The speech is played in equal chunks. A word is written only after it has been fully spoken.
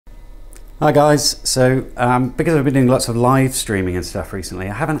Hi guys, so because I've been doing lots of live streaming and stuff recently,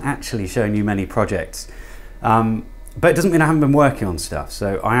 I haven't actually shown you many projects, but it doesn't mean I haven't been working on stuff.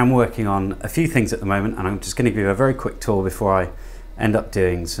 So I am working on a few things at the moment, and I'm just going to give you a very quick tour before I end up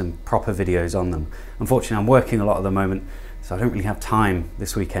doing some proper videos on them. Unfortunately, I'm working a lot at the moment, so I don't really have time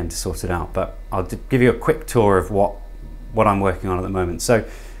this weekend to sort it out, but I'll give you a quick tour of what I'm working on at the moment. So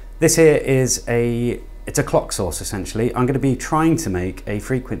this here is it's a clock source essentially. I'm going to be trying to make a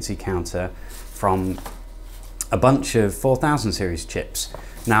frequency counter from a bunch of 4000 series chips.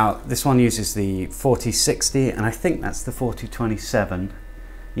 Now this one uses the 4060 and I think that's the 4027.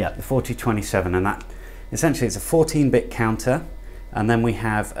 Yeah, the 4027, and that essentially it's a 14-bit counter, and then we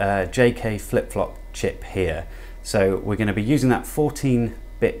have a JK flip-flop chip here. So we're going to be using that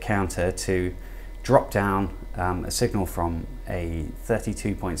 14-bit counter to drop down a signal from a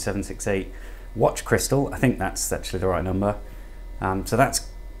 32.768 watch crystal. I think that's actually the right number. So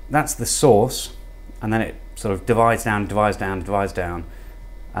that's the source, and then it sort of divides down,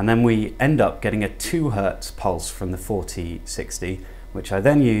 and then we end up getting a 2 Hertz pulse from the 4060, which I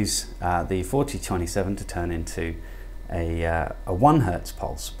then use the 4027 to turn into a 1 Hertz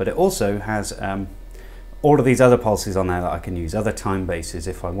pulse. But it also has all of these other pulses on there that I can use, other time bases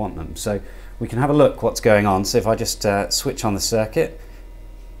if I want them. So we can have a look what's going on. So if I just switch on the circuit,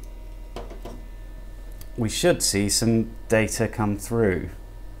 we should see some data come through.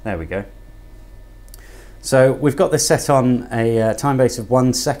 There we go. So we've got this set on a time base of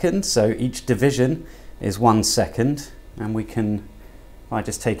 1 second, so each division is 1 second, and we can, I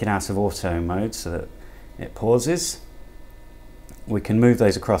just take it out of auto mode so that it pauses. We can move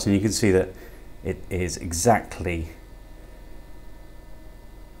those across, and you can see that it is exactly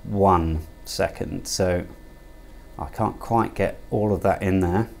 1 second, so I can't quite get all of that in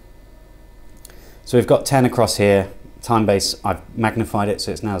there. So we've got 10 across here. Time base, I've magnified it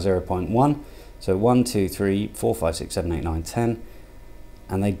so it's now 0.1. So 1, 2, 3, 4, 5, 6, 7, 8, 9, 10.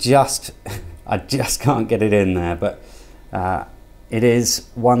 And they just, I just can't get it in there, but it is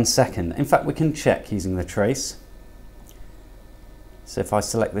 1 second. In fact, we can check using the trace. So if I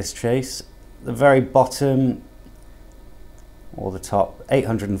select this trace, the very bottom or the top,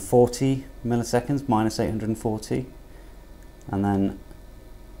 840 milliseconds, minus 840. And then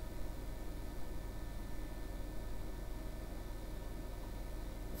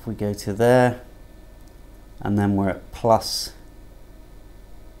if we go to there, and then we're at plus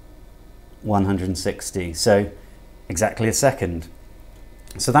 160, so exactly a second.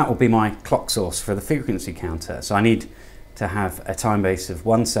 So that will be my clock source for the frequency counter. So I need to have a time base of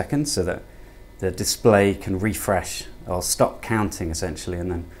 1 second so that the display can refresh, or stop counting essentially, and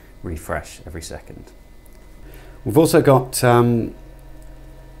then refresh every second. We've also got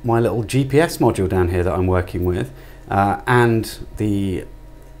my little GPS module down here that I'm working with, and the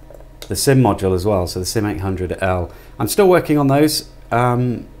SIM module as well, so the SIM 800L. I'm still working on those.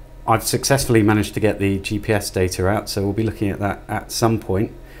 I've successfully managed to get the GPS data out, so we'll be looking at that at some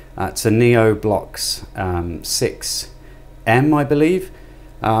point. It's a U-blox 6M, I believe,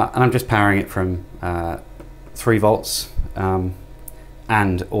 and I'm just powering it from 3 volts,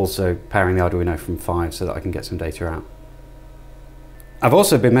 and also powering the Arduino from 5 so that I can get some data out. I've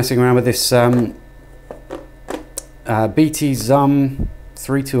also been messing around with this BT ZUM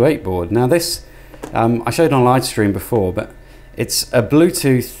 328 board. Now this, I showed on live stream before, but it's a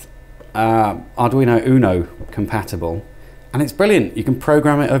Bluetooth Arduino Uno compatible, and it's brilliant. You can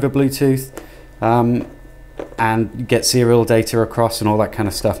program it over Bluetooth and get serial data across and all that kind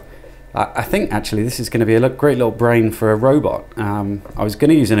of stuff. I think actually this is going to be a great little brain for a robot. I was going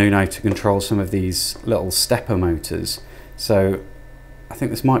to use an Uno to control some of these little stepper motors, so I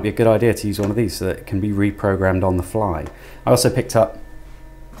think this might be a good idea to use one of these so that it can be reprogrammed on the fly. I also picked up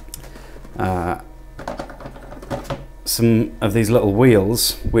some of these little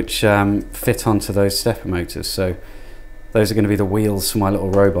wheels which fit onto those stepper motors, so those are going to be the wheels for my little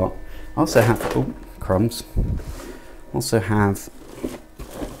robot. I also have, oh crumbs, I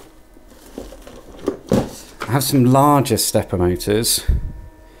have some larger stepper motors,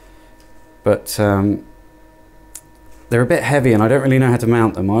 but they're a bit heavy and I don't really know how to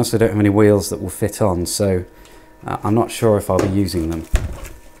mount them. I also don't have any wheels that will fit on, so I'm not sure if I'll be using them.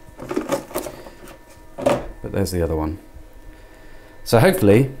 But there's the other one. So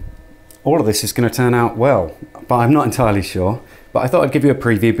hopefully all of this is going to turn out well, but I'm not entirely sure. But I thought I'd give you a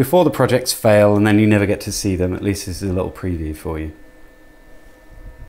preview before the projects fail and then you never get to see them. At least this is a little preview for you.